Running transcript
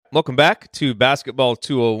Welcome back to Basketball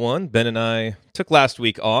 201. Ben and I took last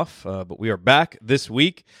week off, but we are back this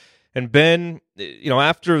week. And Ben,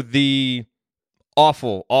 after the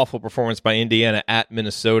awful performance by Indiana at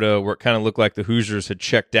Minnesota, where it kind of looked like the Hoosiers had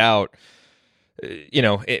checked out,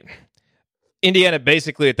 Indiana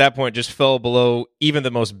basically at that point just fell below even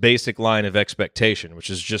the most basic line of expectation, which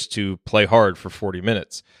is just to play hard for 40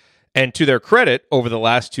 minutes. And to their credit, over the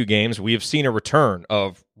last two games, we have seen a return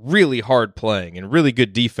of really hard playing and really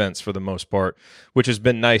good defense for the most part, which has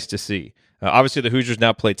been nice to see. Obviously, the Hoosiers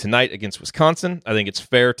now play tonight against Wisconsin. I think it's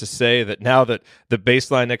fair to say that now that the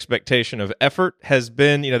baseline expectation of effort has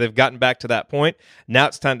been, they've gotten back to that point, now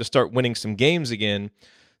it's time to start winning some games again.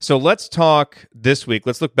 So let's talk this week.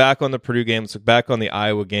 Let's look back on the Purdue game. Let's look back on the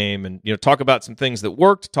Iowa game and talk about some things that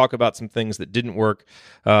worked, talk about some things that didn't work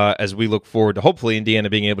as we look forward to hopefully Indiana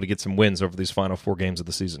being able to get some wins over these final four games of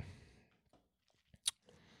the season.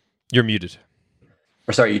 You're muted.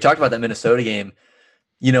 Or sorry, you talked about that Minnesota game.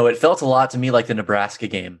 It felt a lot to me like the Nebraska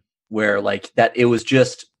game where it was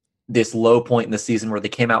just this low point in the season where they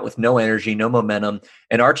came out with no energy, no momentum.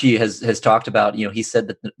 And Archie has talked about, he said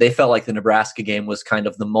that they felt like the Nebraska game was kind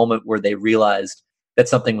of the moment where they realized that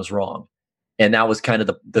something was wrong. And that was kind of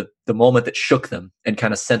the moment that shook them and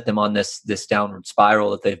kind of sent them on this downward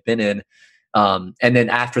spiral that they've been in. And then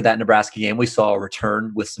after that Nebraska game, we saw a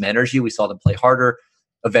return with some energy. We saw them play harder,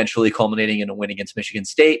 eventually culminating in a win against Michigan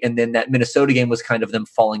State. And then that Minnesota game was kind of them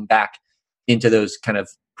falling back into those kind of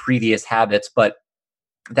previous habits. But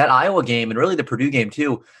that Iowa game, and really the Purdue game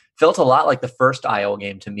too, felt a lot like the first Iowa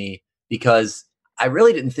game to me, because I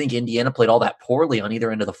really didn't think Indiana played all that poorly on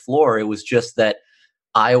either end of the floor. It was just that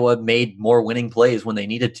Iowa made more winning plays when they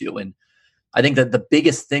needed to. And I think that the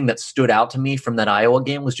biggest thing that stood out to me from that Iowa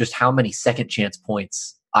game was just how many second chance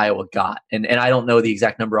points Iowa got. And I don't know the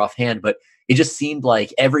exact number offhand, but it just seemed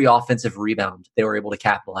like every offensive rebound they were able to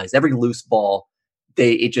capitalize, every loose ball,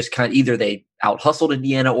 it just kind of either they out hustled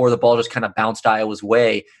Indiana or the ball just kind of bounced Iowa's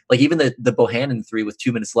way. Like even the Bohannon three with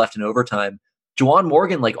 2 minutes left in overtime, Juwan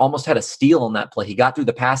Morgan almost had a steal on that play. He got through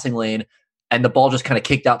the passing lane and the ball just kind of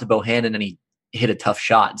kicked out to Bohannon and he hit a tough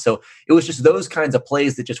shot. So it was just those kinds of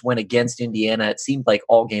plays that just went against Indiana. It seemed like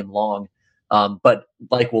all game long. But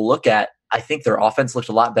like we'll look at, I think their offense looked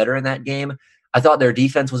a lot better in that game. I thought their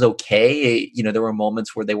defense was okay. There were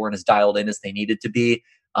moments where they weren't as dialed in as they needed to be.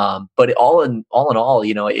 But all in all,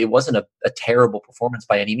 it wasn't a terrible performance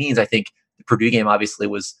by any means. I think the Purdue game obviously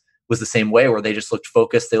was the same way, where they just looked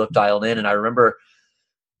focused, they looked dialed in. And I remember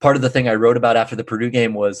part of the thing I wrote about after the Purdue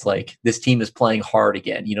game was like, this team is playing hard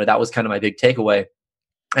again. That was kind of my big takeaway.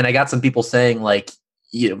 And I got some people saying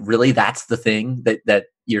really that's the thing that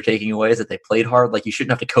you're taking away, is that they played hard. Like you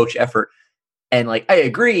shouldn't have to coach effort. And I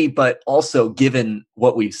agree, but also given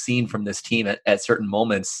what we've seen from this team at certain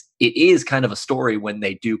moments, it is kind of a story when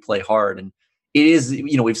they do play hard. And it is,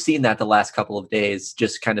 we've seen that the last couple of days,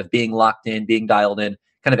 just kind of being locked in, being dialed in,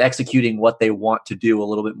 kind of executing what they want to do a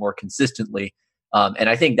little bit more consistently. And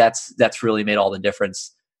I think that's really made all the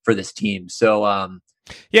difference for this team. So,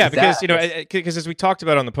 yeah, because as we talked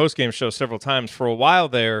about on the postgame show several times, for a while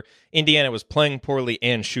there, Indiana was playing poorly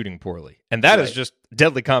and shooting poorly. And that is just a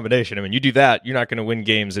deadly combination. I mean, you do that, you're not going to win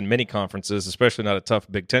games in many conferences, especially not a tough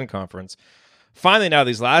Big Ten conference. Finally, now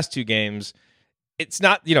these last two games, it's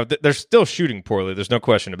not, they're still shooting poorly. There's no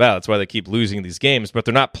question about it. That's why they keep losing these games, but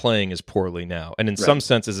they're not playing as poorly now. And in some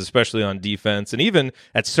senses, especially on defense and even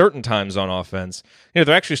at certain times on offense,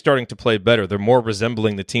 they're actually starting to play better. They're more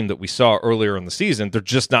resembling the team that we saw earlier in the season. They're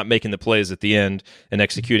just not making the plays at the end and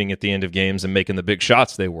executing at the end of games and making the big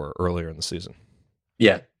shots they were earlier in the season.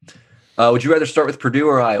 Yeah. Would you rather start with Purdue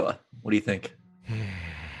or Iowa? What do you think?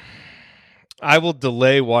 I will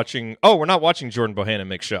delay watching. Oh, we're not watching Jordan Bohannon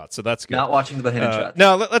make shots, so that's good. Not watching the Bohannon shots.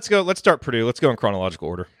 No, let's go. Let's start Purdue. Let's go in chronological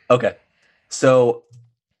order. Okay. So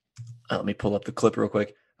let me pull up the clip real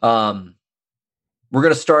quick. We're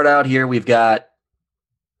going to start out here. We've got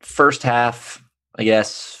first half, I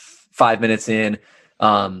guess, 5 minutes in.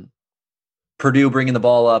 Purdue bringing the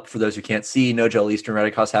ball up. For those who can't see, no Joel Eastern right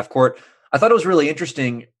across half court. I thought it was really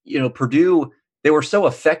interesting. Purdue, they were so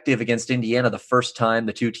effective against Indiana the first time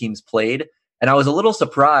the two teams played. And I was a little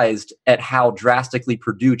surprised at how drastically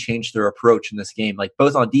Purdue changed their approach in this game. Like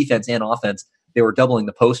both on defense and offense, they were doubling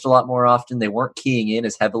the post a lot more often. They weren't keying in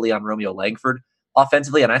as heavily on Romeo Langford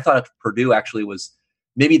offensively. And I thought Purdue actually was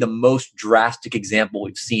maybe the most drastic example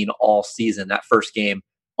we've seen all season, that first game,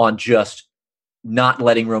 on just not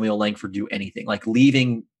letting Romeo Langford do anything, like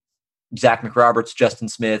leaving Zach McRoberts, Justin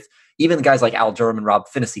Smith, even the guys like Al Durham and Rob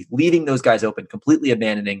Finney, leaving those guys open, completely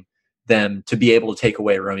abandoning them to be able to take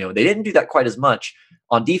away Romeo. They didn't do that quite as much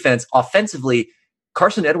on defense. Offensively,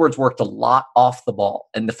 Carson Edwards worked a lot off the ball.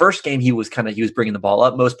 And the first game, he was bringing the ball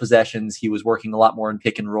up most possessions. He was working a lot more in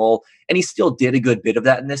pick and roll, and he still did a good bit of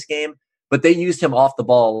that in this game. But they used him off the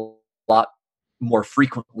ball a lot more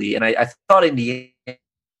frequently. And I thought Indiana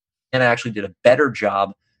actually did a better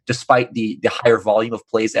job, despite the higher volume of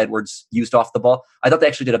plays Edwards used off the ball. I thought they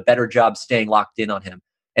actually did a better job staying locked in on him.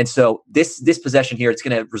 And so this possession here, it's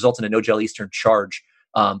going to result in a no-gel Eastern charge.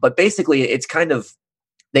 But basically, it's kind of,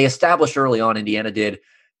 they established early on, Indiana did,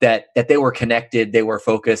 that they were connected, they were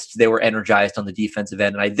focused, they were energized on the defensive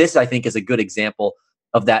end. And this, I think, is a good example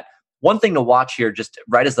of that. One thing to watch here, just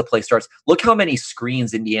right as the play starts, look how many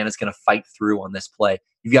screens Indiana's going to fight through on this play.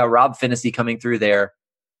 You've got Rob Finney coming through there,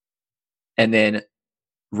 and then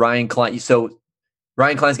Ryan Klein. So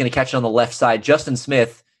Ryan Klein's going to catch it on the left side. Justin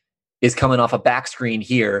Smith is coming off a back screen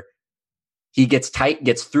here. He gets tight,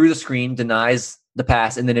 gets through the screen, denies the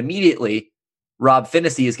pass, and then immediately Rob Finney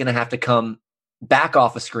is going to have to come back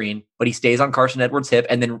off a screen, but he stays on Carson Edwards' hip,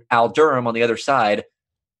 and then Al Durham on the other side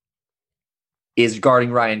is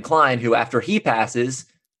guarding Ryan Klein, who after he passes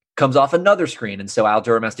comes off another screen. And so Al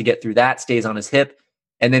Durham has to get through that, stays on his hip,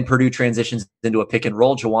 and then Purdue transitions into a pick and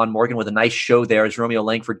roll. Jawan Morgan with a nice show there as Romeo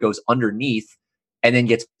Langford goes underneath and then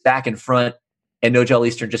gets back in front, and No-Gel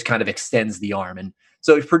Eastern just kind of extends the arm. And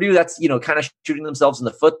so if Purdue, that's, kind of shooting themselves in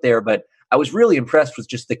the foot there, but I was really impressed with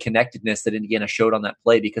just the connectedness that Indiana showed on that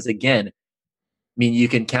play, because again, you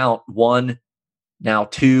can count 1, now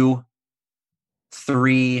 2,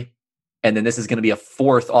 3, and then this is going to be a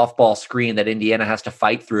 4th off-ball screen that Indiana has to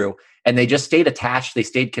fight through. And they just stayed attached. They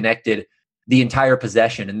stayed connected the entire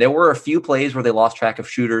possession. And there were a few plays where they lost track of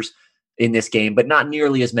shooters in this game, but not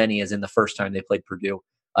nearly as many as in the first time they played Purdue.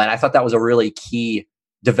 And I thought that was a really key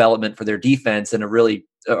development for their defense, and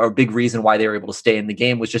a big reason why they were able to stay in the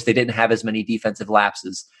game was just they didn't have as many defensive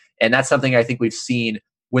lapses. And that's something I think we've seen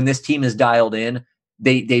when this team is dialed in.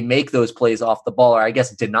 They make those plays off the ball, or I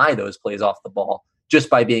guess deny those plays off the ball, just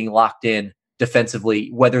by being locked in defensively,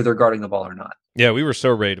 whether they're guarding the ball or not. Yeah, we were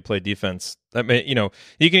so ready to play defense. I mean,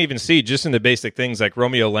 you can even see just in the basic things like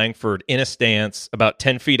Romeo Langford in a stance about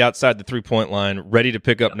 10 feet outside the three-point line, ready to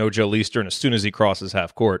pick up No-Gel Eastern as soon as he crosses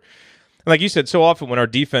half court. And like you said, so often when our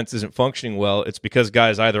defense isn't functioning well, it's because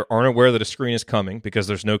guys either aren't aware that a screen is coming because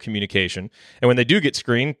there's no communication, and when they do get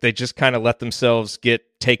screened, they just kind of let themselves get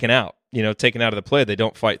taken out of the play. They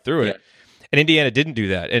don't fight through it. And Indiana didn't do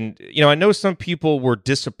that. And, I know some people were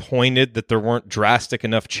disappointed that there weren't drastic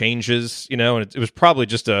enough changes, and it was probably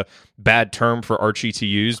just a bad term for Archie to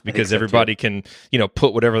use because everybody can,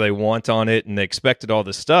 put whatever they want on it, and they expected all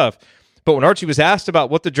this stuff. But when Archie was asked about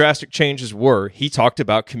what the drastic changes were, he talked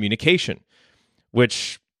about communication,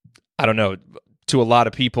 which, I don't know, to a lot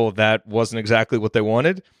of people, that wasn't exactly what they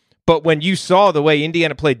wanted. But when you saw the way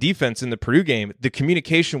Indiana played defense in the Purdue game, the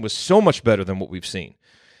communication was so much better than what we've seen.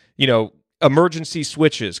 Emergency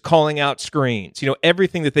switches, calling out screens,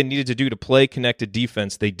 everything that they needed to do to play connected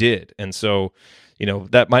defense, they did. And so,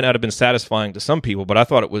 that might not have been satisfying to some people, but I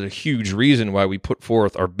thought it was a huge reason why we put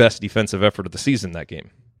forth our best defensive effort of the season that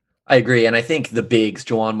game. I agree. And I think the bigs,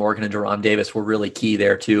 Jawan Morgan and De'Ron Davis, were really key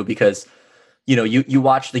there too, because, you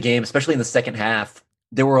watch the game, especially in the second half,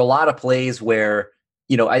 there were a lot of plays where,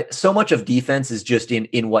 so much of defense is just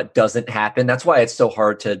in what doesn't happen. That's why it's so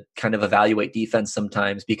hard to kind of evaluate defense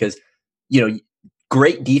sometimes, because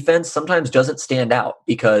great defense sometimes doesn't stand out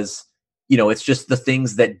because, it's just the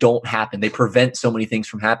things that don't happen. They prevent so many things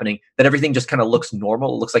from happening that everything just kind of looks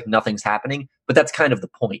normal. It looks like nothing's happening, but that's kind of the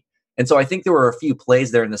point. And so I think there were a few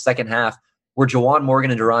plays there in the second half where Jawan Morgan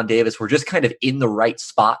and De'Ron Davis were just kind of in the right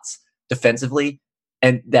spots defensively,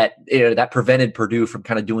 and that that prevented Purdue from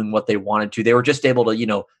kind of doing what they wanted to. They were just able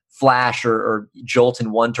to, flash or jolt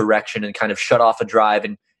in one direction and kind of shut off a drive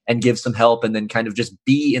and give some help, and then kind of just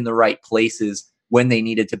be in the right places when they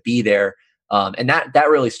needed to be there. And that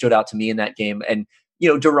really stood out to me in that game. And,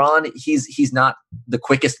 De'Ron, he's not the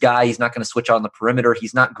quickest guy. He's not going to switch on the perimeter.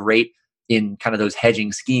 He's not great in kind of those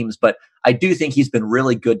hedging schemes, but I do think he's been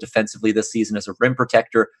really good defensively this season as a rim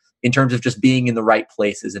protector in terms of just being in the right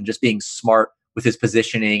places and just being smart with his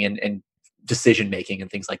positioning and decision-making and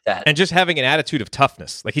things like that. And just having an attitude of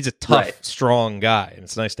toughness. Like, he's a tough, strong guy, and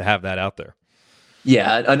it's nice to have that out there.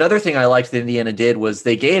 Yeah, another thing I liked that Indiana did was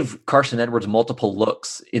they gave Carson Edwards multiple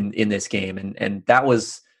looks in this game. And that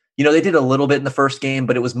was, they did a little bit in the first game,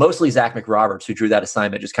 but it was mostly Zach McRoberts who drew that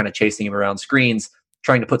assignment, just kind of chasing him around screens,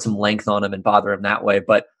 trying to put some length on him and bother him that way.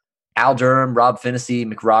 But Al Durham, Rob Finney,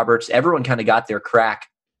 McRoberts, everyone kind of got their crack.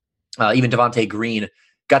 Even Devontae Green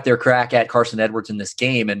got their crack at Carson Edwards in this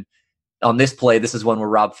game. And on this play, this is one where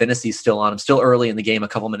Rob Finney's still on him, still early in the game, a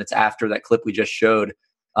couple minutes after that clip we just showed.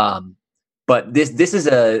 But But this is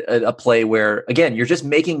a play where, again, you're just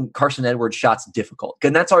making Carson Edwards shots difficult.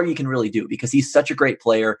 And that's all you can really do because he's such a great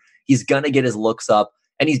player. He's going to get his looks up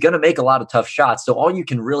and he's going to make a lot of tough shots. So all you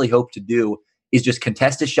can really hope to do is just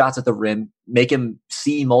contest his shots at the rim, make him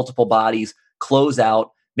see multiple bodies, close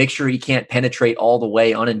out, make sure he can't penetrate all the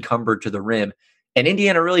way unencumbered to the rim. And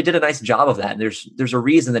Indiana really did a nice job of that. And there's a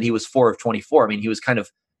reason that he was 4 of 24. I mean, he was kind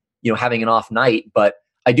of, having an off night, but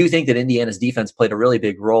I do think that Indiana's defense played a really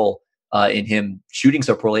big role in him shooting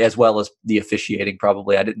so poorly, as well as the officiating.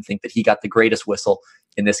 Probably, I didn't think that he got the greatest whistle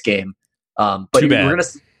in this game. But we're gonna,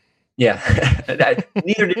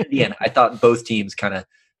 neither did Indiana. I thought both teams kind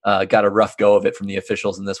of got a rough go of it from the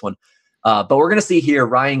officials in this one. But we're going to see here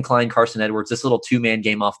Ryan Klein, Carson Edwards, this little 2-man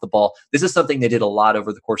game off the ball. This is something they did a lot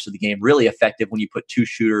over the course of the game. Really effective when you put 2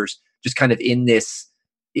 shooters just kind of in this.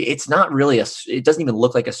 It's not really it doesn't even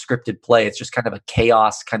look like a scripted play. It's just kind of a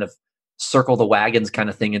chaos, kind of circle the wagons kind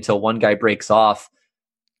of thing until one guy breaks off.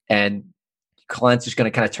 And Klein's just going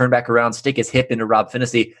to kind of turn back around, stick his hip into Rob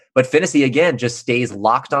Finney. But Finney, again, just stays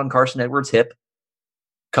locked on Carson Edwards' hip,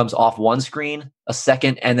 comes off one screen, a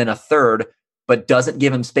second, and then a third, but doesn't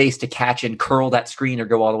give him space to catch and curl that screen or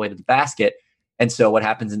go all the way to the basket. And so what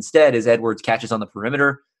happens instead is Edwards catches on the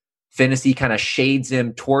perimeter. Finney kind of shades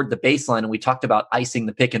him toward the baseline. And we talked about icing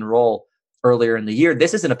the pick and roll earlier in the year.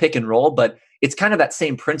 This isn't a pick and roll, but it's kind of that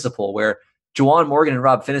same principle where Juwan Morgan and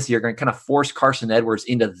Rob Finney are going to kind of force Carson Edwards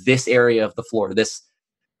into this area of the floor, this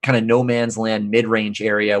kind of no man's land mid-range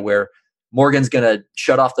area where Morgan's going to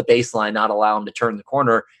shut off the baseline, not allow him to turn the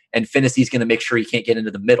corner, and Finney's going to make sure he can't get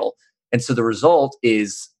into the middle. And so the result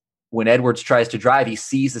is when Edwards tries to drive, he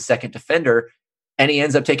sees the second defender, and he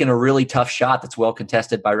ends up taking a really tough shot that's well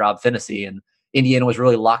contested by Rob Finney. And Indiana was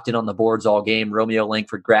really locked in on the boards all game. Romeo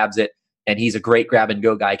Langford grabs it, and he's a great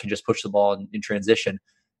grab-and-go guy. He can just push the ball in transition.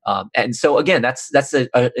 And so, again, that's an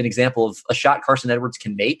example of a shot Carson Edwards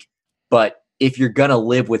can make. But if you're going to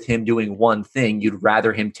live with him doing one thing, you'd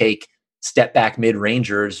rather him take step-back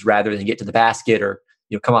mid-rangers rather than get to the basket or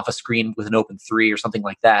come off a screen with an open 3 or something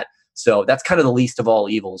like that. So that's kind of the least of all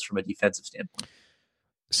evils from a defensive standpoint.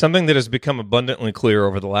 Something that has become abundantly clear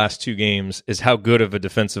over the last 2 games is how good of a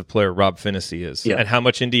defensive player Rob Finney is, and how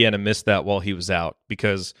much Indiana missed that while he was out.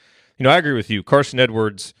 Because, I agree with you. Carson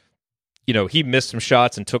Edwards, he missed some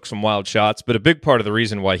shots and took some wild shots, but a big part of the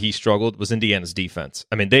reason why he struggled was Indiana's defense.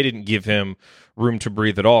 I mean, they didn't give him room to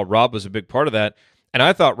breathe at all. Rob was a big part of that. And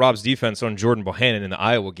I thought Rob's defense on Jordan Bohannon in the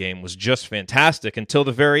Iowa game was just fantastic until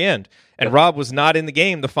the very end. And Rob was not in the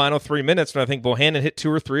game the final 3 minutes, and I think Bohannon hit 2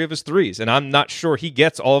 or 3 of his threes. And I'm not sure he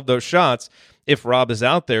gets all of those shots if Rob is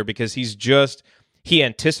out there because he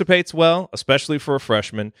anticipates well, especially for a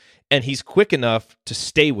freshman, and he's quick enough to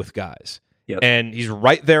stay with guys. Yep. And he's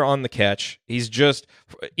right there on the catch. He's just,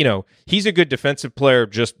 he's a good defensive player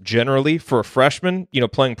just generally for a freshman,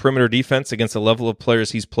 playing perimeter defense against the level of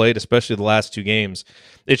players he's played, especially the last 2 games.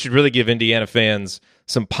 It should really give Indiana fans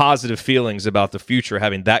some positive feelings about the future,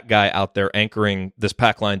 having that guy out there anchoring this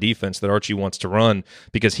pack line defense that Archie wants to run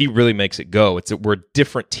because he really makes it go. We're a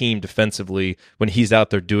different team defensively when he's out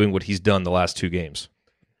there doing what he's done the last 2 games.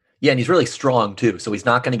 Yeah, and he's really strong, too, so he's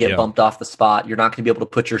not going to get bumped off the spot. You're not going to be able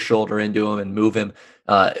to put your shoulder into him and move him.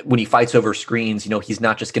 When he fights over screens, he's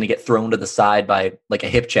not just going to get thrown to the side by like a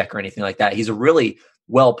hip check or anything like that. He's a really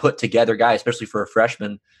well put together guy, especially for a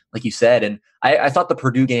freshman, like you said. And I thought the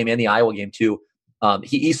Purdue game and the Iowa game, too,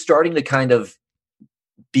 he's starting to kind of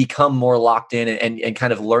become more locked in and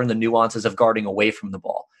kind of learn the nuances of guarding away from the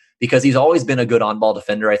ball because he's always been a good on-ball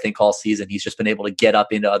defender, I think, all season. He's just been able to get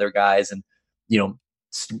up into other guys and,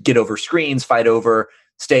 get over screens, fight over,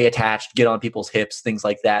 stay attached, get on people's hips, things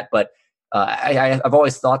like that. But I've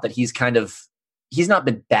always thought that he's not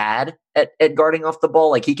been bad at guarding off the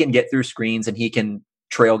ball. Like he can get through screens and he can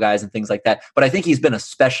trail guys and things like that. But I think he's been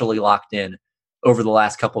especially locked in over the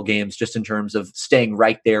last couple games, just in terms of staying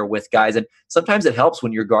right there with guys. And sometimes it helps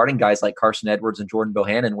when you're guarding guys like Carson Edwards and Jordan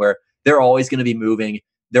Bohannon, where they're always going to be moving.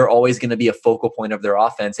 They're always going to be a focal point of their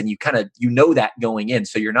offense. And you that going in.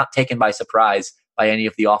 So you're not taken by surprise by any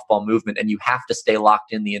of the off-ball movement, and you have to stay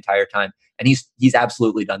locked in the entire time. And he's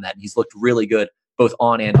absolutely done that. And he's looked really good both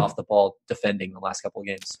on and off the ball defending the last couple of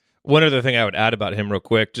games. One other thing I would add about him real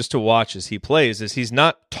quick, just to watch as he plays, is he's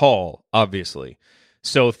not tall, obviously.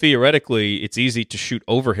 So theoretically, it's easy to shoot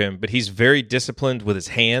over him, but he's very disciplined with his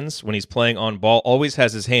hands when he's playing on ball, always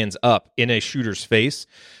has his hands up in a shooter's face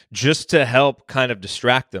just to help kind of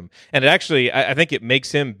distract them. And it actually, I think it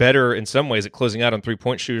makes him better in some ways at closing out on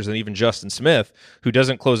three-point shooters than even Justin Smith, who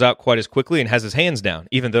doesn't close out quite as quickly and has his hands down,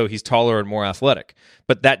 even though he's taller and more athletic.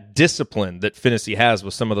 But that discipline that Finney has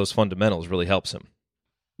with some of those fundamentals really helps him.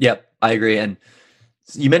 Yep, I agree. And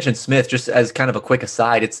You mentioned Smith, just as kind of a quick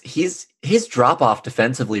aside. It's his drop off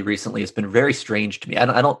defensively recently has been very strange to me.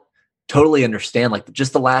 I don't totally understand. Like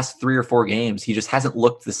just the last 3 or 4 games, he just hasn't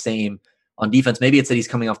looked the same on defense. Maybe it's that he's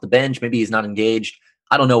coming off the bench. Maybe he's not engaged.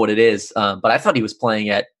 I don't know what it is. But I thought he was playing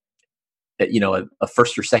at a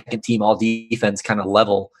first or second team all defense kind of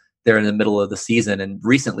level there in the middle of the season. And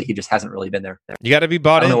recently, he just hasn't really been there. You got to be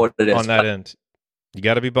bought in what it is, on that end. You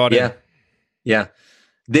got to be bought in. Yeah.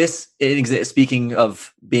 Speaking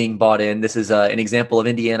of being bought in, this is an example of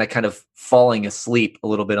Indiana kind of falling asleep a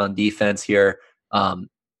little bit on defense here.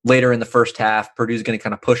 Later in the first half, Purdue's going to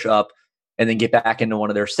kind of push up and then get back into one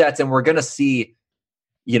of their sets. And we're going to see,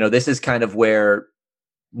 this is kind of where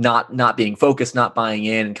not being focused, not buying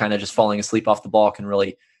in, and kind of just falling asleep off the ball can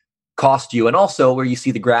really cost you. And also where you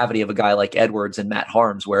see the gravity of a guy like Edwards and Matt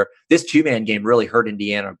Harms, where this two-man game really hurt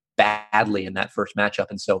Indiana badly in that first matchup.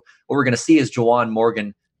 And so what we're going to see is Juwan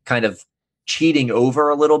Morgan kind of cheating over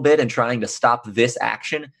a little bit and trying to stop this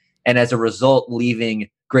action. And as a result, leaving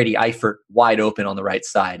Grady Eifert wide open on the right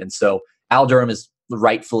side. And so Al Durham is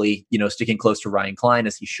rightfully, sticking close to Ryan Klein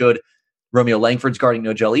as he should. Romeo Langford's guarding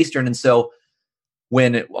Nojel Eastern. And so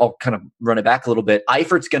I'll kind of run it back a little bit,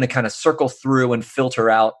 Eifert's going to kind of circle through and filter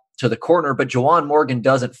out to the corner, but Juwan Morgan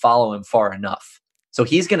doesn't follow him far enough. So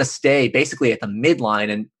he's going to stay basically at the midline.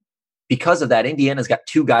 And because of that, Indiana's got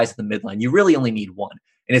 2 guys at the midline. You really only need one.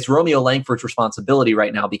 And it's Romeo Langford's responsibility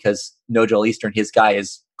right now because Nojel Eastern, his guy,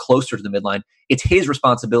 is closer to the midline. It's his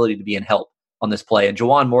responsibility to be in help on this play. And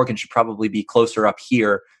Juwan Morgan should probably be closer up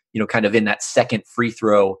here, kind of in that second free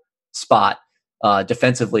throw spot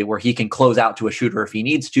defensively, where he can close out to a shooter if he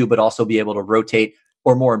needs to, but also be able to rotate,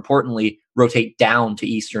 or more importantly, rotate down to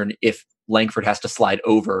Eastern if Langford has to slide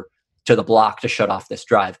over to the block to shut off this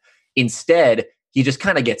drive. Instead, he just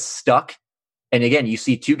kind of gets stuck. And again, you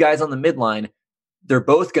see 2 guys on the midline. They're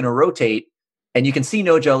both going to rotate. And you can see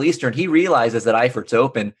Nojel Eastern. He realizes that Eifert's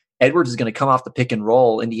open. Edwards is going to come off the pick and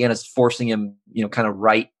roll. Indiana's forcing him, kind of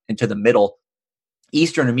right into the middle.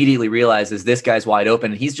 Eastern immediately realizes this guy's wide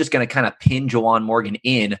open, and he's just going to kind of pin Juwan Morgan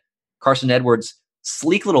in. Carson Edwards,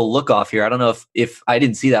 sleek little look off here. I don't know if I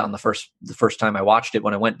didn't see that on the first time I watched it.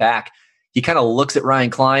 When I went back, he kind of looks at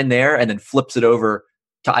Ryan Klein there and then flips it over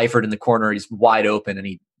to Eifert in the corner. He's wide open and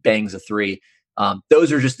he bangs a 3.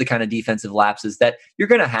 Those are just the kind of defensive lapses that you're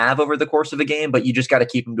going to have over the course of a game, but you just got to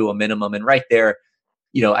keep them to a minimum. And right there,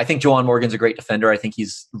 I think Juwan Morgan's a great defender. I think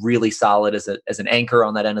he's really solid as an anchor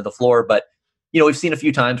on that end of the floor. But we've seen a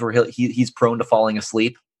few times where he's prone to falling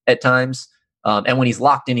asleep at times, and when he's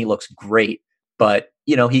locked in, he looks great. But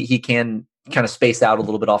he can kind of space out a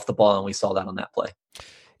little bit off the ball, and we saw that on that play.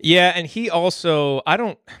 Yeah, and he also I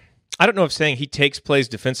don't know if saying he takes plays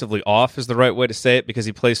defensively off is the right way to say it, because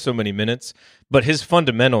he plays so many minutes, but his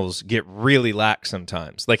fundamentals get really lax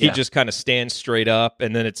sometimes. Like he just kind of stands straight up,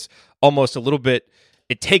 and then it's almost a little bit,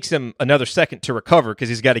 it takes him another second to recover because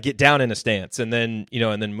he's got to get down in a stance and then,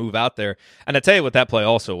 and then move out there. And I tell you what that play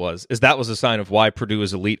also was a sign of why Purdue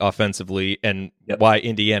is elite offensively and why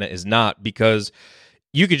Indiana is not, because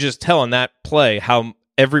you could just tell on that play how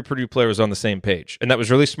every Purdue player was on the same page. And that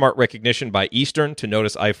was really smart recognition by Eastern to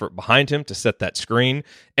notice Eifert behind him to set that screen.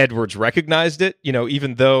 Edwards recognized it,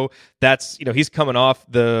 even though that's, he's coming off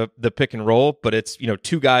the pick and roll, but it's,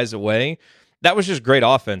 2 guys away. That was just great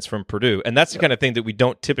offense from Purdue. And that's the kind of thing that we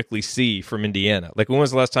don't typically see from Indiana. Like, when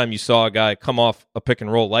was the last time you saw a guy come off a pick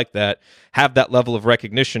and roll like that, have that level of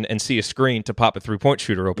recognition, and see a screen to pop a 3-point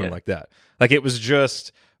shooter open like that? Like, it was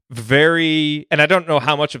just very, and I don't know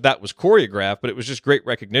how much of that was choreographed, but it was just great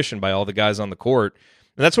recognition by all the guys on the court.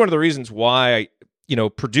 And that's one of the reasons why,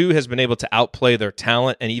 Purdue has been able to outplay their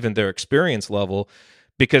talent and even their experience level,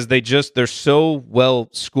 because they're so well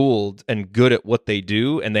schooled and good at what they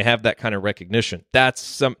do, and they have that kind of recognition.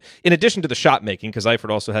 That's in addition to the shot making, because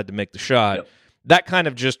Eifert also had to make the shot. That kind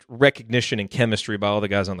of just recognition and chemistry by all the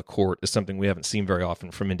guys on the court is something we haven't seen very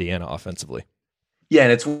often from Indiana offensively. Yeah,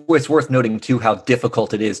 and it's worth noting too how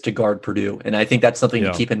difficult it is to guard Purdue, and I think that's something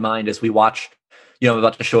to keep in mind as we watch. I'm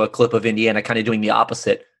about to show a clip of Indiana kind of doing the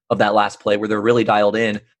opposite of that last play, where they're really dialed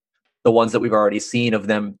in. The ones that we've already seen of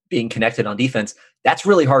them being connected on defense, that's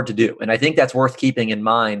really hard to do. And I think that's worth keeping in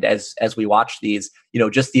mind as we watch these,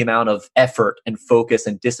 just the amount of effort and focus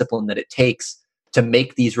and discipline that it takes to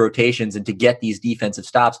make these rotations and to get these defensive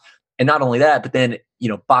stops. And not only that, but then,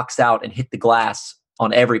 box out and hit the glass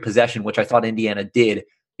on every possession, which I thought Indiana did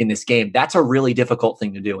in this game. That's a really difficult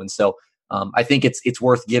thing to do. And so I think it's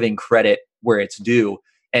worth giving credit where it's due.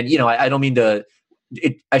 And, I don't mean to,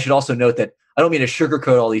 I should also note that I don't mean to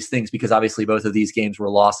sugarcoat all these things, because obviously both of these games were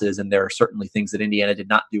losses, and there are certainly things that Indiana did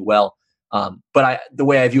not do well. But the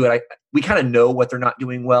way I view it, we kind of know what they're not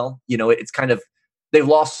doing well. It's kind of they've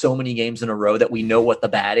lost so many games in a row that we know what the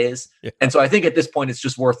bad is. Yeah. And so I think at this point, it's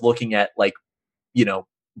just worth looking at like,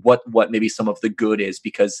 what maybe some of the good is,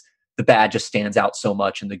 because the bad just stands out so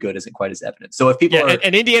much and the good isn't quite as evident. So if people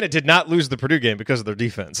and Indiana did not lose the Purdue game because of their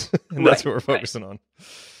defense. And that's what we're focusing on.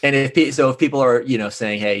 And if people are,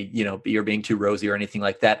 saying, hey, you're being too rosy or anything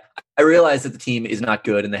like that, I realize that the team is not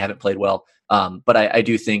good and they haven't played well. But I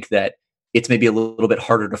do think that it's maybe a little bit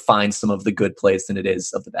harder to find some of the good plays than it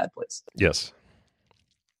is of the bad plays. Yes.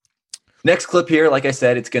 Next clip here, like I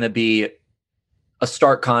said, it's going to be a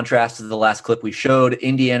stark contrast to the last clip we showed.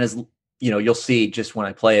 Indiana's, you'll see just when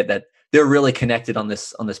I play it that they're really connected on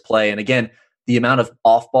this play. And again, the amount of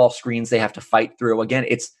off-ball screens they have to fight through. Again,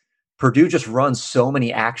 it's Purdue just runs so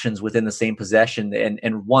many actions within the same possession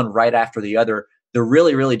and one right after the other. They're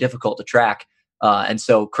really, really difficult to track. And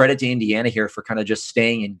so credit to Indiana here for kind of just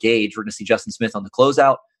staying engaged. We're going to see Justin Smith on the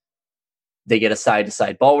closeout. They get a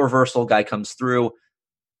side-to-side ball reversal. Guy comes through.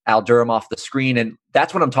 Al Durham off the screen. And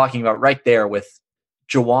that's what I'm talking about right there with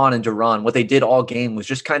Juwan and Duran. What they did all game was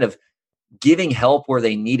just kind of giving help where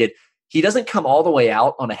they needed. He doesn't come all the way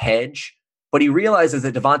out on a hedge, but he realizes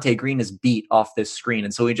that Devontae Green is beat off this screen.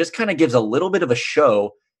 And so he just kind of gives a little bit of a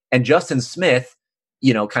show. And Justin Smith,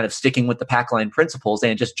 kind of sticking with the pack line principles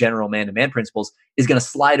and just general man-to-man principles, is going to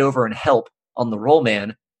slide over and help on the roll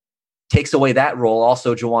man, takes away that role.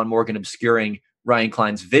 Also, Juwan Morgan obscuring Ryan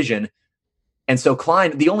Klein's vision. And so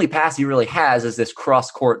Klein, the only pass he really has is this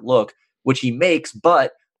cross-court look, which he makes,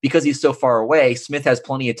 but because he's so far away, Smith has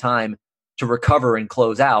plenty of time to recover and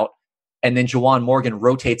close out. And then Juwan Morgan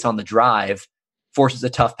rotates on the drive, forces a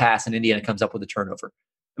tough pass, and Indiana comes up with a turnover.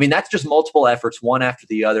 I mean, that's just multiple efforts, one after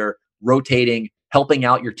the other, rotating, helping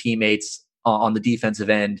out your teammates on the defensive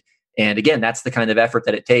end. And again, that's the kind of effort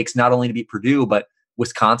that it takes, not only to beat Purdue, but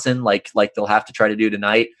Wisconsin, like they'll have to try to do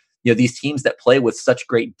tonight. These teams that play with such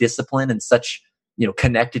great discipline and such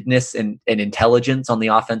connectedness and intelligence on the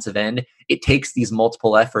offensive end, it takes these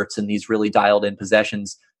multiple efforts and these really dialed in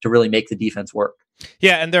possessions to really make the defense work.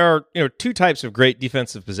 Yeah, and there are two types of great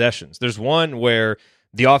defensive possessions. There's one where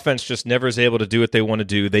the offense just never is able to do what they want to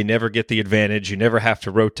do. They never get the advantage. You never have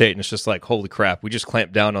to rotate, and it's just like, holy crap, we just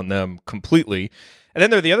clamp down on them completely. And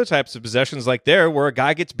then there are the other types of possessions like there where a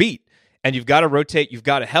guy gets beat, and you've got to rotate, you've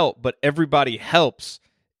got to help, but everybody helps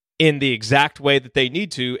in the exact way that they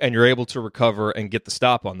need to, and you're able to recover and get the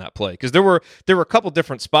stop on that play. Because there were a couple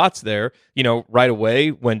different spots there, right away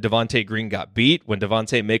when Devontae Green got beat, when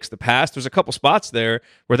Devontae makes the pass, there's a couple spots there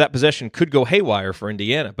where that possession could go haywire for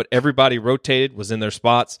Indiana, but everybody rotated, was in their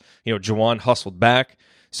spots. Juwan hustled back.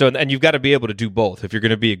 So, and you've got to be able to do both. If you're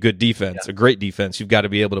going to be a good defense, a great defense, you've got to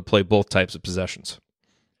be able to play both types of possessions.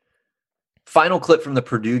 Final clip from the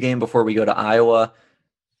Purdue game before we go to Iowa.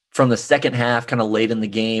 From the second half, kind of late in the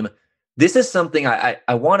game. This is something I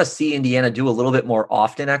want to see Indiana do a little bit more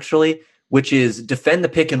often, actually, which is defend the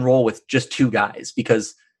pick and roll with just two guys,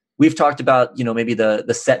 because we've talked about, maybe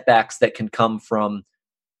the setbacks that can come from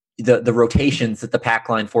the rotations that the pack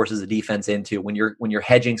line forces the defense into when you're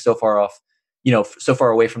hedging so far off, so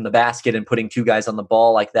far away from the basket and putting two guys on the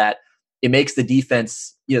ball like that. It makes the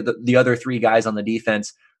defense, the other three guys on the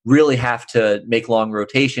defense really have to make long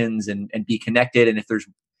rotations and be connected. And if there's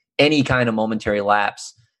any kind of momentary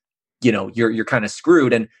lapse, you're kind of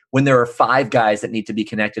screwed. And when there are five guys that need to be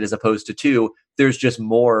connected as opposed to two, there's just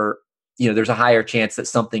more, there's a higher chance that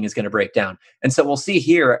something is going to break down. And so we'll see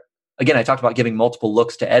here, again, I talked about giving multiple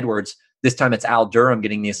looks to Edwards. This time it's Al Durham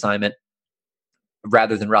getting the assignment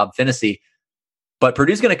rather than Rob Finney. But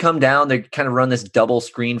Purdue's going to come down. They kind of run this double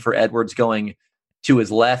screen for Edwards going to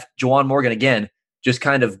his left. Juwan Morgan, again, just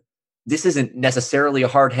kind of, this isn't necessarily a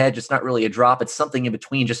hard hedge. It's not really a drop. It's something in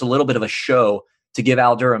between, just a little bit of a show to give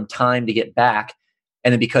Al Durham time to get back.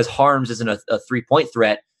 And then because Harms isn't a three-point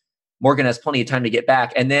threat, Morgan has plenty of time to get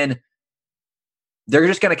back. And then they're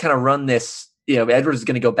just going to kind of run this, Edwards is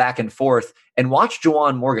going to go back and forth. And watch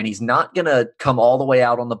Juwan Morgan. He's not going to come all the way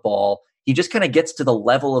out on the ball. He just kind of gets to the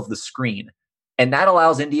level of the screen. And that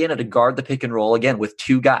allows Indiana to guard the pick and roll, again, with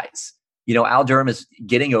two guys. Al Durham is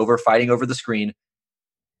getting over, fighting over the screen.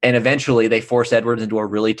 And eventually they force Edwards into a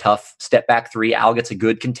really tough step back three. Al gets a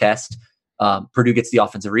good contest. Purdue gets the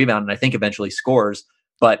offensive rebound and I think eventually scores.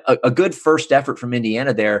 But a good first effort from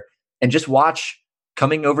Indiana there. And just watch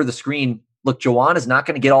coming over the screen. Look, Juwan is not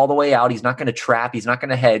going to get all the way out. He's not going to trap. He's not going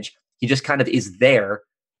to hedge. He just kind of is there.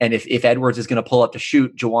 And if Edwards is going to pull up to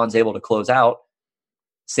shoot, Juwan's able to close out.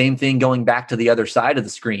 Same thing going back to the other side of the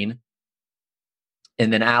screen.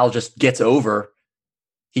 And then Al just gets over.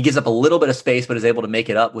 He gives up a little bit of space, but is able to make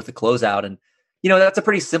it up with the closeout. And, that's a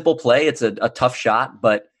pretty simple play. It's a tough shot,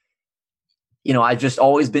 but I've just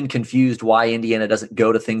always been confused why Indiana doesn't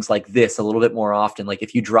go to things like this a little bit more often. Like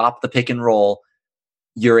if you drop the pick and roll,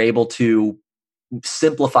 you're able to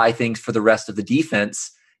simplify things for the rest of the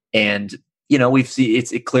defense. And, we've seen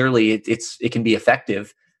it can be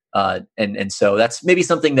effective. And so that's maybe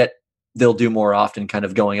something that they'll do more often, kind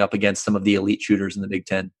of going up against some of the elite shooters in the Big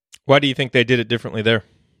Ten. Why do you think they did it differently there?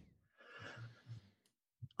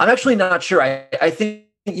 I'm actually not sure. I think,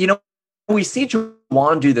 we see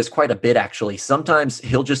Juwan do this quite a bit, actually. Sometimes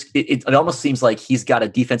he'll just, it almost seems like he's got a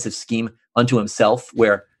defensive scheme unto himself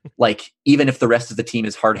where, like, even if the rest of the team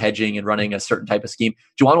is hard hedging and running a certain type of scheme,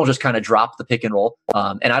 Juwan will just kind of drop the pick and roll.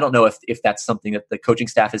 And I don't know if that's something that the coaching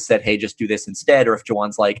staff has said, hey, just do this instead, or if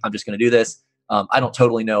Juwan's like, I'm just going to do this. I don't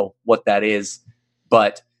totally know what that is,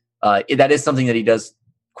 but that is something that he does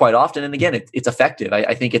quite often. And again, it's effective.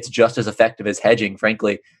 I think it's just as effective as hedging,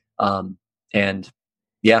 frankly. And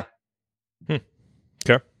yeah.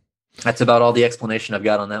 Okay. That's about all the explanation I've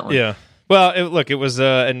got on that one. Yeah. Well, it was,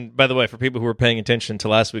 and by the way, for people who were paying attention to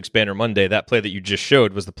last week's Banner Monday, that play that you just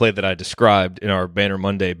showed was the play that I described in our Banner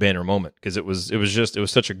Monday banner moment, because it was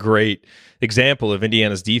such a great example of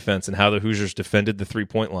Indiana's defense and how the Hoosiers defended the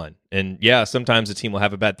 3-point line. And yeah, sometimes a team will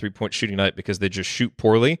have a bad 3-point shooting night because they just shoot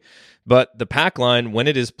poorly, but the pack line, when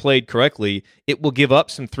it is played correctly, it will give up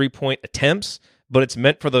some 3-point attempts, but it's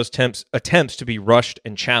meant for those attempts to be rushed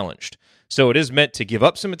and challenged. So it is meant to give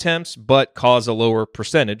up some attempts, but cause a lower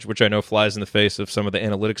percentage, which I know flies in the face of some of the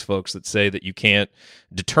analytics folks that say that you can't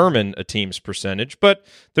determine a team's percentage. But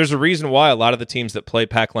there's a reason why a lot of the teams that play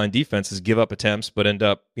pack line defenses give up attempts, but end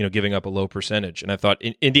up, giving up a low percentage. And I thought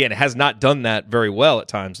Indiana has not done that very well at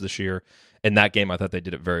times this year. In that game, I thought they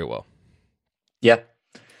did it very well. Yeah.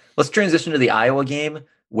 Let's transition to the Iowa game,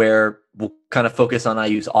 where we'll kind of focus on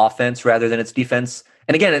IU's offense rather than its defense.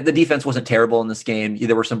 And again, the defense wasn't terrible in this game.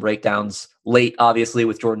 There were some breakdowns late, obviously,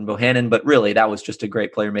 with Jordan Bohannon, but really that was just a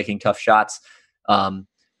great player making tough shots.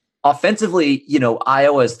 Offensively,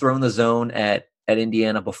 Iowa has thrown the zone at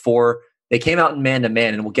Indiana before. They came out in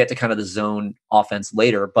man-to-man, and we'll get to kind of the zone offense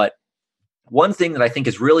later. But one thing that I think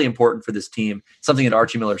is really important for this team, something that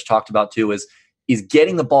Archie Miller's talked about too, is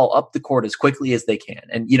getting the ball up the court as quickly as they can.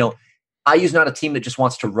 And, IU's not a team that just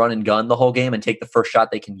wants to run and gun the whole game and take the first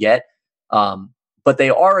shot they can get. But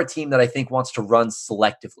they are a team that I think wants to run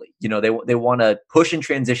selectively. They want to push in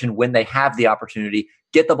transition when they have the opportunity,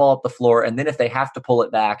 get the ball up the floor, and then if they have to pull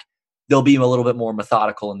it back, they'll be a little bit more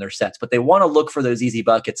methodical in their sets. But they want to look for those easy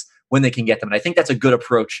buckets when they can get them. And I think that's a good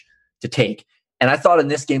approach to take. And I thought in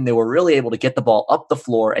this game, they were really able to get the ball up the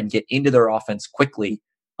floor and get into their offense quickly.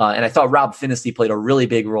 And I thought Rob Finney played a really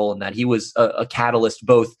big role in that. He was a catalyst,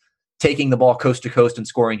 both taking the ball coast to coast and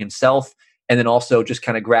scoring himself, and then also just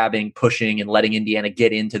kind of grabbing, pushing, and letting Indiana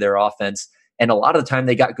get into their offense. And a lot of the time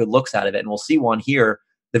they got good looks out of it. And we'll see one here.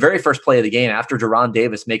 The very first play of the game, after Deron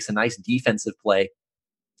Davis makes a nice defensive play,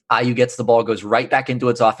 IU gets the ball, goes right back into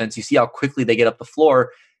its offense. You see how quickly they get up the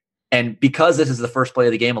floor. And because this is the first play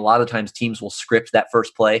of the game, a lot of times teams will script that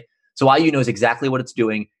first play. So IU knows exactly what it's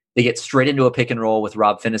doing. They get straight into a pick and roll with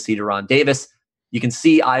Rob Finney, Deron Davis. You can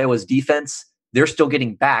see Iowa's defense. They're still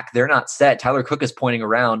getting back. They're not set. Tyler Cook is pointing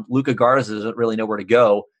around. Luka Garza doesn't really know where to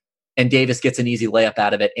go. And Davis gets an easy layup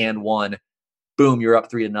out of it and one. Boom, you're up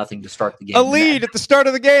 3-0 to start the game. A lead at the start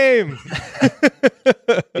of the game.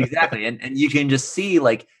 Exactly. And you can just see,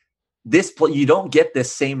 like, this play, you don't get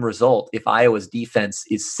this same result if Iowa's defense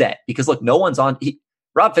is set. Because, look, no one's on.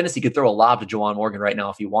 Rob Finney could throw a lob to Juwan Morgan right now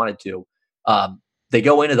if he wanted to. They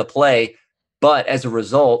go into the play, but as a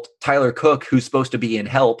result, Tyler Cook, who's supposed to be in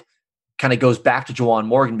help, kind of goes back to Juwan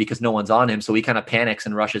Morgan because no one's on him. So he kind of panics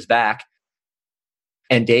and rushes back.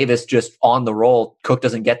 And Davis just on the roll. Cook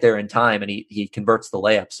doesn't get there in time, and he converts the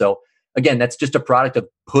layup. So again, that's just a product of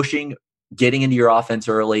pushing, getting into your offense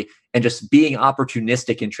early, and just being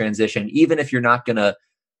opportunistic in transition. Even if you're not going to,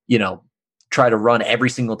 try to run every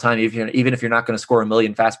single time, even if you're not going to score a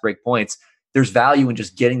million fast break points, there's value in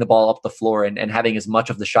just getting the ball up the floor and having as much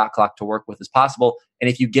of the shot clock to work with as possible. And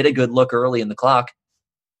if you get a good look early in the clock,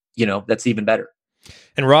 that's even better.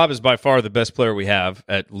 And Rob is by far the best player we have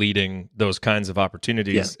at leading those kinds of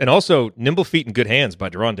opportunities. Yeah. And also nimble feet and good hands by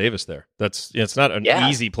Deron Davis there. That's it's not an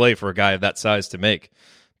easy play for a guy of that size to make,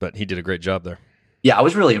 but he did a great job there. Yeah, I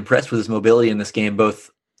was really impressed with his mobility in this game,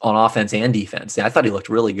 both on offense and defense. I thought he looked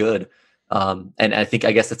really good. And I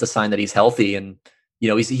guess that's a sign that he's healthy. And,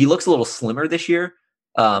 he looks a little slimmer this year,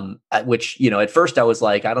 which, at first I was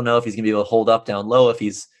like, I don't know if he's going to be able to hold up down low if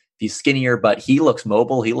he's skinnier, but he looks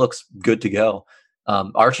mobile. He looks good to go.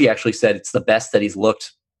 Archie actually said it's the best that he's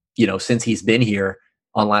looked, since he's been here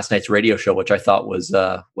on last night's radio show, which I thought was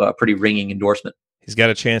a pretty ringing endorsement. He's got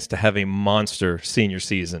a chance to have a monster senior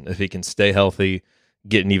season if he can stay healthy,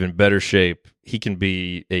 get in even better shape. He can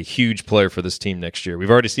be a huge player for this team next year.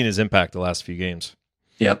 We've already seen his impact the last few games.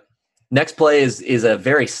 Yep. Next play is a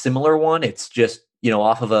very similar one. It's just,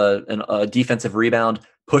 off of a defensive rebound,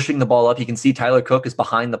 pushing the ball up. You can see Tyler Cook is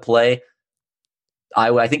behind the play.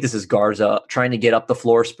 I think this is Garza trying to get up the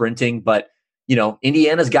floor, sprinting, but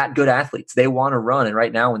Indiana's got good athletes. They want to run. And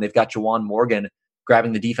right now when they've got Juwan Morgan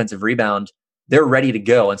grabbing the defensive rebound, they're ready to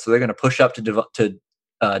go. And so they're going to push up to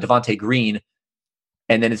Devontae Green.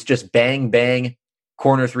 And then it's just bang, bang,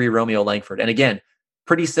 corner three, Romeo Langford. And again,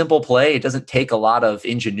 pretty simple play. It doesn't take a lot of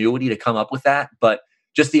ingenuity to come up with that, but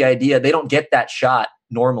just the idea, they don't get that shot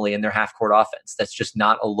normally in their half court offense. That's just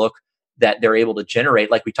not a look that they're able to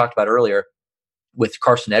generate. Like we talked about earlier with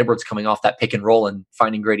Carson Edwards coming off that pick and roll and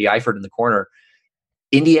finding Grady Eifert in the corner.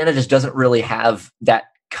 Indiana just doesn't really have that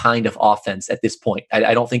kind of offense at this point.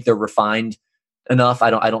 I don't think they're refined enough. I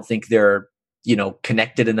don't think they're,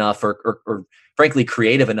 connected enough or frankly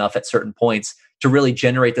creative enough at certain points to really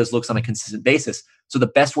generate those looks on a consistent basis. So the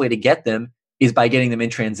best way to get them is by getting them in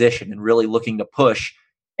transition and really looking to push.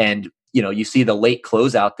 And, you see the late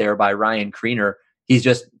closeout there by Ryan Kriener. He's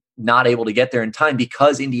just not able to get there in time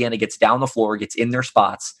because Indiana gets down the floor, gets in their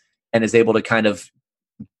spots, and is able to kind of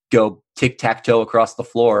go tic-tac-toe across the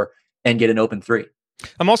floor and get an open three.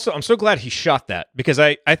 I'm so glad he shot that because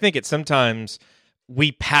I think it's sometimes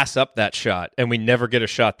we pass up that shot and we never get a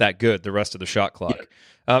shot that good the rest of the shot clock.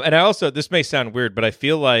 Yeah. And I also, this may sound weird, but I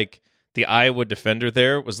feel like the Iowa defender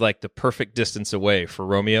there was like the perfect distance away for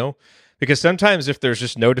Romeo. Because sometimes if there's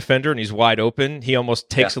just no defender and he's wide open, he almost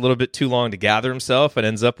takes a little bit too long to gather himself and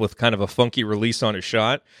ends up with kind of a funky release on his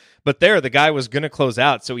shot. But there, the guy was going to close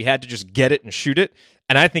out, so he had to just get it and shoot it.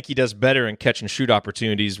 And I think he does better in catch and shoot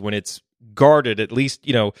opportunities when it's guarded, at least,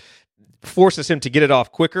 forces him to get it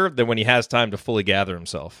off quicker than when he has time to fully gather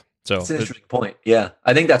himself. So that's an interesting point. Yeah,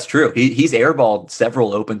 I think that's true. He's airballed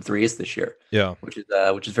several open threes this year. Yeah, which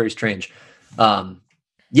is very strange.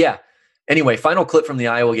 Yeah. Anyway, final clip from the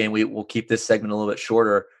Iowa game. We'll keep this segment a little bit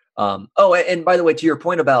shorter. And by the way, to your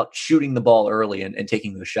point about shooting the ball early and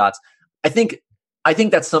taking those shots, I think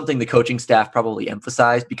that's something the coaching staff probably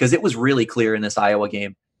emphasized because it was really clear in this Iowa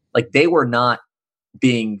game. Like they were not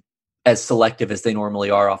being as selective as they normally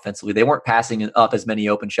are offensively. They weren't passing up as many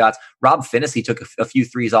open shots. Rob Finney took a few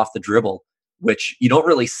threes off the dribble, which you don't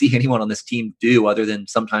really see anyone on this team do other than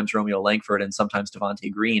sometimes Romeo Langford and sometimes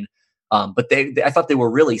Devontae Green. But I thought they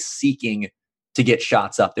were really seeking to get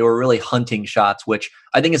shots up. They were really hunting shots, which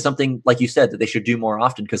I think is something, like you said, that they should do more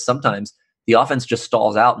often because sometimes the offense just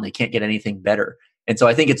stalls out and they can't get anything better. And so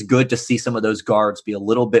I think it's good to see some of those guards be a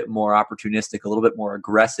little bit more opportunistic, a little bit more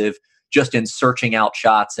aggressive, just in searching out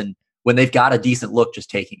shots. And when they've got a decent look, just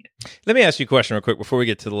taking it. Let me ask you a question real quick before we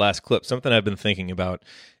get to the last clip. Something I've been thinking about.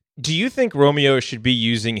 Do you think Romeo should be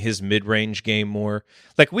using his mid-range game more?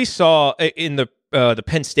 Like we saw in the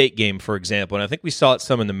Penn State game, for example, and I think we saw it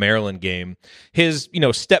some in the Maryland game, his,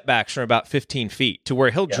 step backs from about 15 feet to where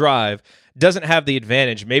he'll drive, doesn't have the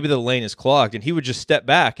advantage. Maybe the lane is clogged and he would just step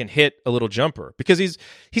back and hit a little jumper because he's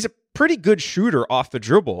a pretty good shooter off the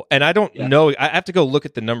dribble. And I don't know, I have to go look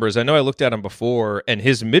at the numbers. I know I looked at him before and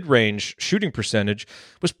his mid-range shooting percentage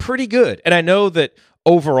was pretty good. And I know that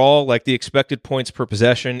overall, like the expected points per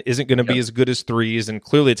possession isn't going to be as good as threes, and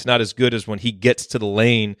clearly it's not as good as when he gets to the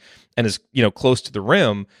lane and is close to the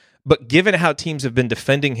rim. But given how teams have been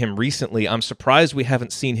defending him recently, I'm surprised we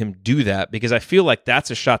haven't seen him do that because I feel like that's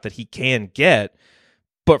a shot that he can get,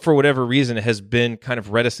 but for whatever reason has been kind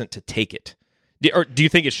of reticent to take it. Or do you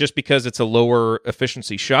think it's just because it's a lower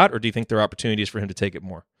efficiency shot, or do you think there are opportunities for him to take it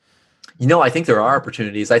more? I think there are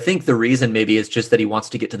opportunities. I think the reason maybe is just that he wants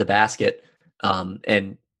to get to the basket.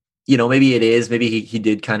 And maybe it is, maybe he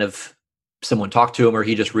did kind of, someone talked to him or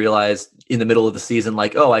he just realized in the middle of the season,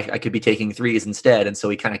 like, oh, I could be taking threes instead. And so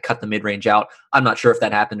he kind of cut the mid-range out. I'm not sure if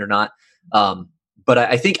that happened or not. But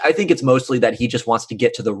I think it's mostly that he just wants to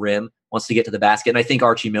get to the rim, wants to get to the basket. And I think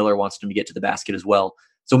Archie Miller wants him to get to the basket as well.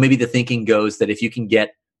 So maybe the thinking goes that if you can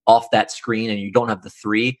get off that screen and you don't have the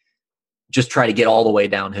three, just try to get all the way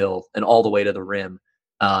downhill and all the way to the rim.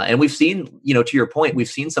 And we've seen, to your point, we've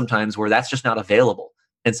seen sometimes where that's just not available.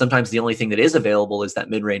 And sometimes the only thing that is available is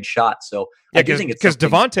that mid-range shot. So I do think it's because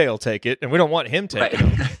Devontae will take it, and we don't want him taking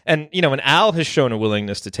it. And and Al has shown a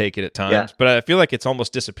willingness to take it at times, but I feel like it's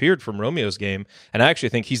almost disappeared from Romeo's game, and I actually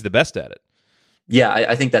think he's the best at it. Yeah,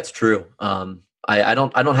 I think that's true. I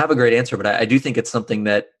don't have a great answer, but I do think it's something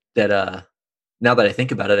that now that I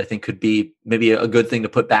think about it, I think could be maybe a good thing to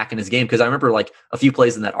put back in his game. Because I remember like a few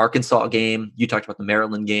plays in that Arkansas game. You talked about the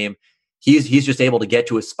Maryland game. He's just able to get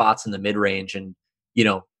to his spots in the mid-range and,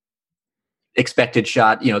 expected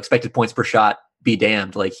shot, expected points per shot be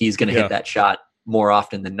damned. Like he's going to hit that shot more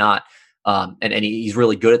often than not. And he's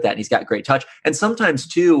really good at that. And he's got great touch. And sometimes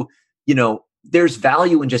too, there's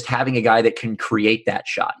value in just having a guy that can create that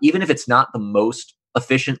shot, even if it's not the most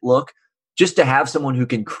efficient look. Just to have someone who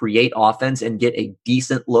can create offense and get a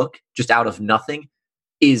decent look just out of nothing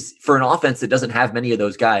is, for an offense that doesn't have many of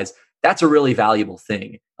those guys, that's a really valuable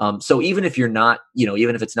thing. So even if you're not,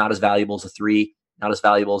 even if it's not as valuable as a three, not as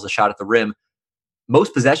valuable as a shot at the rim,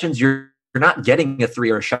 most possessions you're not getting a three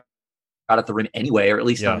or a shot at the rim anyway, or at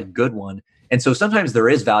least not a good one. And so sometimes there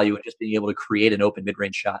is value in just being able to create an open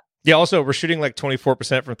mid-range shot. Yeah, also, we're shooting like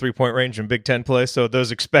 24% from three-point range in Big Ten play, so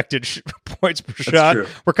those expected points per shot,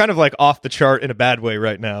 we're kind of like off the chart in a bad way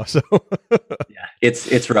right now. So yeah,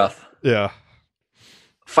 it's rough. Yeah.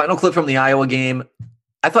 Final clip from the Iowa game.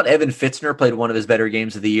 I thought Evan Fitzner played one of his better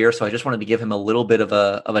games of the year, so I just wanted to give him a little bit of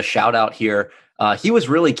a shout out here. He was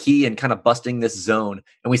really key in kind of busting this zone,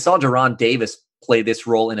 and we saw Deron Davis play this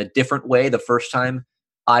role in a different way the first time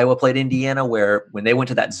Iowa played Indiana, where when they went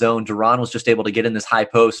to that zone, Deron was just able to get in this high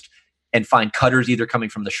post and find cutters either coming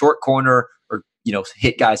from the short corner or,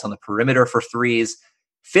 hit guys on the perimeter for threes.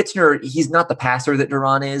 Fitzner, he's not the passer that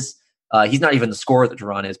Deron is. He's not even the scorer that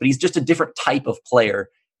Deron is, but he's just a different type of player.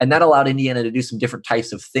 And that allowed Indiana to do some different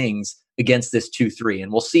types of things against this 2-3.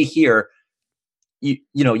 And we'll see here,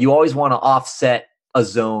 you always want to offset a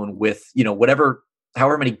zone with,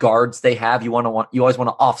 however many guards they have, you always want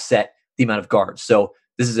to offset the amount of guards. So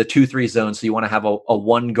this is a 2-3 zone, so you want to have a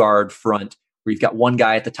one guard front where you've got one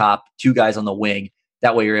guy at the top, two guys on the wing.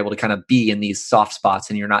 That way you're able to kind of be in these soft spots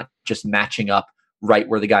and you're not just matching up right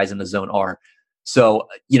where the guys in the zone are. So,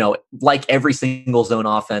 like every single zone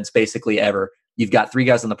offense basically ever, you've got three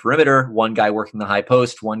guys on the perimeter, one guy working the high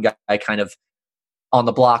post, one guy kind of on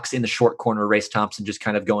the blocks in the short corner, Race Thompson just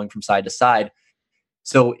kind of going from side to side.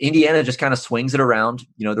 So Indiana just kind of swings it around.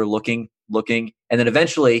 They're looking, and then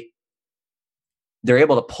eventually they're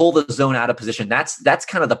able to pull the zone out of position. That's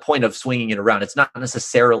kind of the point of swinging it around. It's not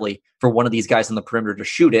necessarily for one of these guys on the perimeter to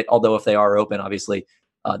shoot it, although if they are open, obviously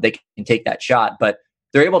they can take that shot. But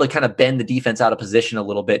they're able to kind of bend the defense out of position a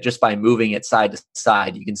little bit just by moving it side to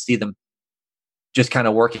side. You can see them just kind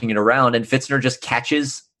of working it around, and Fitzner just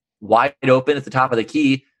catches wide open at the top of the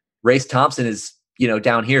key. Race Thompson is,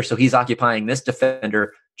 down here, so he's occupying this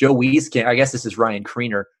defender. Joe Wieskamp, I guess this is Ryan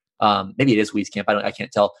Kriener. Maybe it is Wieskamp. I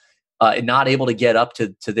can't tell. Not able to get up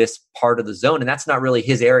to this part of the zone, and that's not really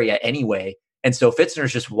his area anyway. And so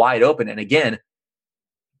Fitzner's just wide open. And again,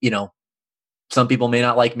 some people may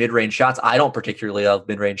not like mid-range shots. I don't particularly love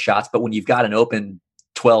mid-range shots, but when you've got an open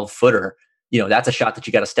 12-footer, that's a shot that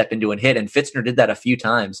you got to step into and hit. And Fitzner did that a few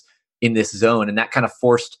times in this zone, and that kind of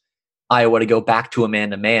forced Iowa to go back to a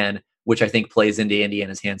man-to-man, which I think plays into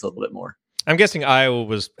Indiana's hands a little bit more. I'm guessing Iowa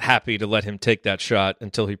was happy to let him take that shot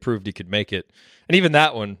until he proved he could make it. And even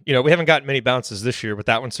that one, we haven't gotten many bounces this year, but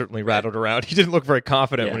that one certainly rattled around. He didn't look very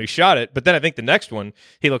confident when he shot it. But then I think the next one,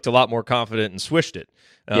 he looked a lot more confident and swished it.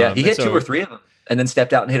 He hit two or three of them and then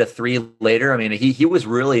stepped out and hit a three later. I mean, he was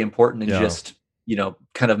really important in just,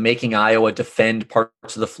 kind of making Iowa defend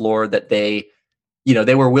parts of the floor that they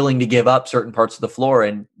were willing to give up certain parts of the floor.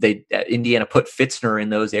 And Indiana put Fitzner in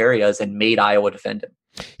those areas and made Iowa defend him.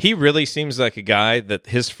 He really seems like a guy that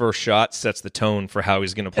his first shot sets the tone for how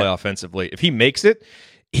he's going to play offensively. If he makes it,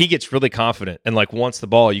 he gets really confident and wants the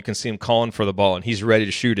ball. You can see him calling for the ball and he's ready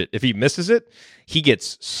to shoot it. If he misses it, he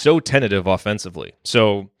gets so tentative offensively.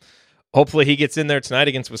 So hopefully he gets in there tonight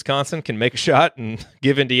against Wisconsin, can make a shot and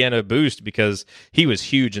give Indiana a boost, because he was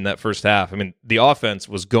huge in that first half. I mean, the offense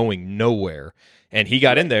was going nowhere and he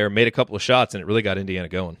got in there, made a couple of shots, and it really got Indiana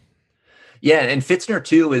going. Yeah, and Fitzner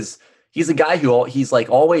too he's a guy who he's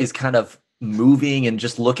always kind of moving and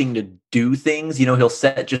just looking to do things. He'll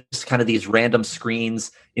set just kind of these random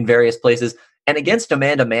screens in various places. And against a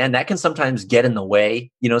man-to-man, that can sometimes get in the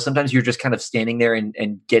way. Sometimes you're just kind of standing there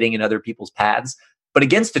and getting in other people's paths. But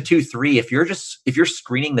against a 2-3, if you're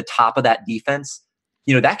screening the top of that defense,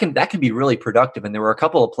 that can be really productive. And there were a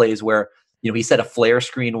couple of plays where, he set a flare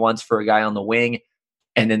screen once for a guy on the wing,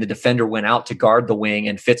 and then the defender went out to guard the wing,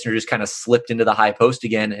 and Fitzner just kind of slipped into the high post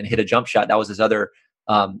again and hit a jump shot. That was his other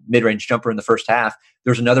mid-range jumper in the first half.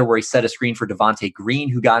 There's another where he set a screen for Devontae Green,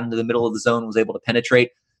 who got into the middle of the zone and was able to penetrate.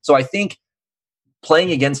 So I think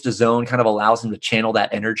playing against a zone kind of allows him to channel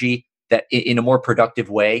that energy that in a more productive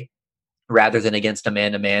way, rather than against a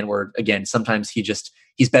man-to-man where, again, sometimes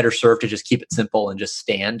he's better served to just keep it simple and just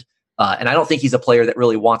stand. And I don't think he's a player that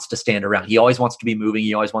really wants to stand around. He always wants to be moving.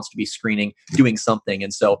 He always wants to be screening, doing something.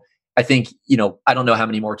 And so I think, I don't know how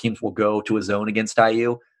many more teams will go to a zone against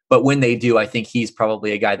IU, but when they do, I think he's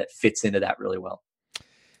probably a guy that fits into that really well.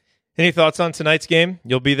 Any thoughts on tonight's game?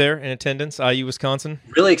 You'll be there in attendance, IU Wisconsin.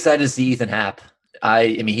 Really excited to see Ethan Happ. I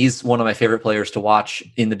mean, he's one of my favorite players to watch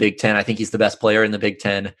in the Big Ten. I think he's the best player in the Big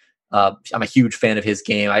Ten. I'm a huge fan of his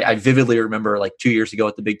game. I vividly remember like 2 years ago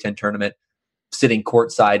at the Big Ten tournament, sitting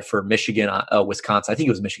courtside for Michigan, Wisconsin. I think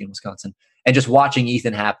it was Michigan, Wisconsin, and just watching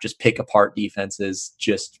Ethan Happ just pick apart defenses.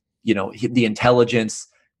 Just the intelligence,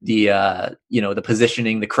 the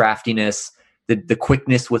positioning, the craftiness, the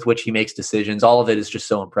quickness with which he makes decisions. All of it is just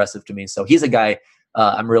so impressive to me. So he's a guy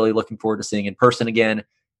I'm really looking forward to seeing in person again.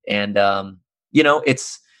 And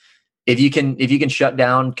it's if you can shut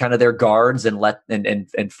down kind of their guards and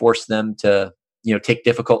and force them to take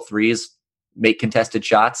difficult threes, make contested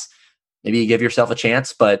shots, maybe you give yourself a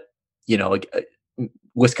chance. But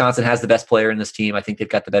Wisconsin has the best player in this team. I think they've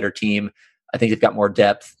got the better team. I think they've got more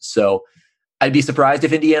depth. So I'd be surprised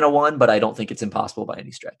if Indiana won, but I don't think it's impossible by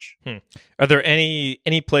any stretch. Are there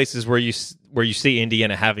any places where you see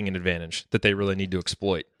Indiana having an advantage that they really need to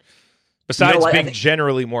exploit? Besides being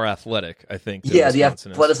generally more athletic, I think. Yeah, the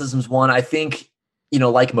athleticism is one. I think,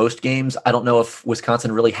 like most games, I don't know if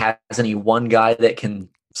Wisconsin really has any one guy that can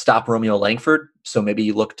stop Romeo Langford. So maybe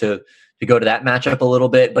you look to go to that matchup a little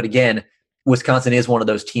bit. But again, Wisconsin is one of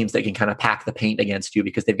those teams that can kind of pack the paint against you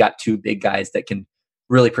because they've got two big guys that can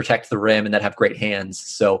really protect the rim and that have great hands.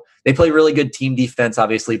 So they play really good team defense.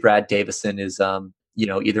 Obviously, Brad Davison is,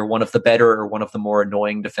 either one of the better or one of the more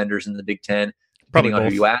annoying defenders in the Big Ten, depending on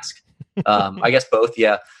who you ask. I guess both.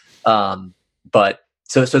 Yeah. But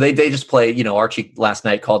so they just play, Archie last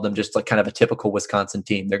night called them just like kind of a typical Wisconsin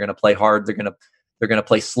team. They're going to play hard. They're going to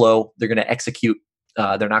play slow. They're going to execute.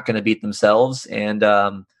 They're not going to beat themselves. And,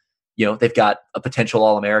 they've got a potential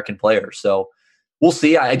All-American player. So we'll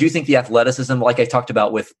see. I do think the athleticism, like I talked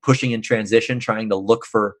about with pushing in transition, trying to look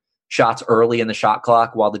for shots early in the shot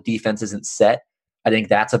clock while the defense isn't set. I think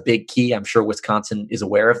that's a big key. I'm sure Wisconsin is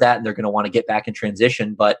aware of that and they're going to want to get back in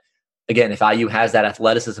transition. But again, if IU has that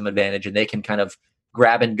athleticism advantage and they can kind of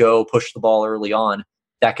grab and go, push the ball early on,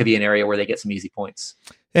 that could be an area where they get some easy points.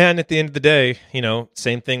 And at the end of the day,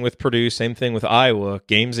 same thing with Purdue, same thing with Iowa.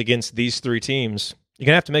 Games against these three teams, you're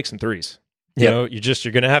going to have to make some threes. You're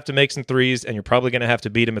going to have to make some threes, and you're probably going to have to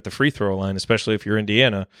beat them at the free throw line, especially if you're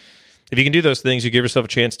Indiana. If you can do those things, you give yourself a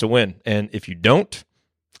chance to win. And if you don't,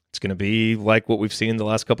 it's going to be like what we've seen the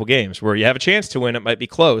last couple games, where you have a chance to win. It might be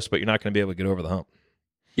close, but you're not going to be able to get over the hump.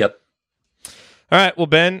 Yep. All right. Well,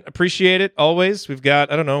 Ben, appreciate it always. We've got,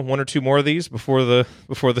 one or two more of these before the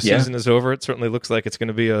season is over. It certainly looks like it's going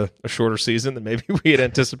to be a shorter season than maybe we had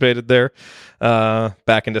anticipated there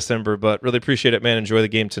back in December. But really appreciate it, man. Enjoy the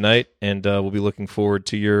game tonight, and we'll be looking forward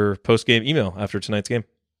to your post-game email after tonight's game.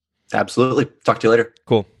 Absolutely. Talk to you later.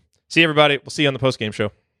 Cool. See you, everybody. We'll see you on the post-game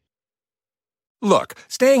show. Look,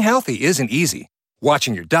 staying healthy isn't easy.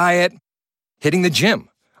 Watching your diet, hitting the gym,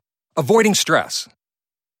 avoiding stress.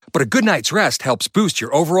 But a good night's rest helps boost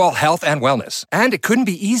your overall health and wellness. And it couldn't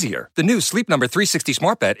be easier. The new Sleep Number 360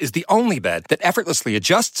 Smart Bed is the only bed that effortlessly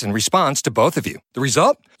adjusts and responds to both of you. The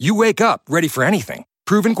result? You wake up ready for anything.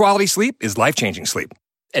 Proven quality sleep is life-changing sleep.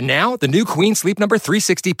 And now, the new Queen Sleep Number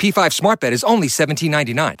 360 P5 Smart Bed is only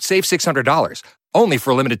 $17.99. Save $600. Only for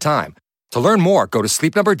a limited time. To learn more, go to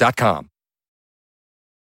sleepnumber.com.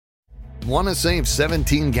 Want to save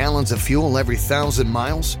 17 gallons of fuel every 1,000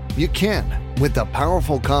 miles? You can with the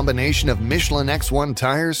powerful combination of Michelin X1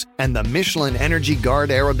 tires and the Michelin Energy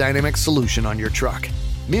Guard aerodynamic solution on your truck.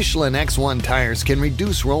 Michelin X1 tires can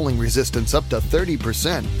reduce rolling resistance up to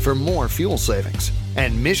 30% for more fuel savings.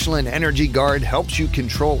 And Michelin Energy Guard helps you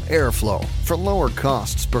control airflow for lower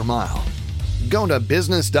costs per mile. Go to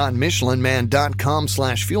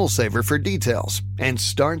business.michelinman.com/fuel saver for details and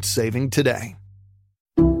start saving today.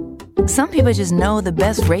 Some people just know the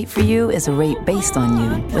best rate for you is a rate based on you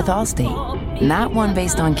with Allstate, not one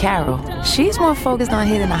based on Carol. She's more focused on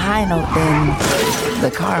hitting a high note than the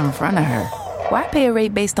car in front of her. Why pay a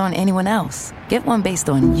rate based on anyone else? Get one based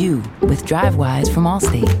on you with DriveWise from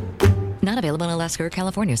Allstate. Not available in Alaska or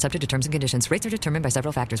California, subject to terms and conditions. Rates are determined by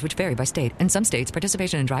several factors, which vary by state. In some states,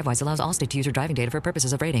 participation in DriveWise allows Allstate to use your driving data for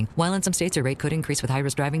purposes of rating. While in some states, your rate could increase with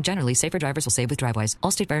high-risk driving. Generally, safer drivers will save with DriveWise.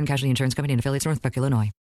 Allstate Fire and Casualty Insurance Company and affiliates, Northbrook, Illinois.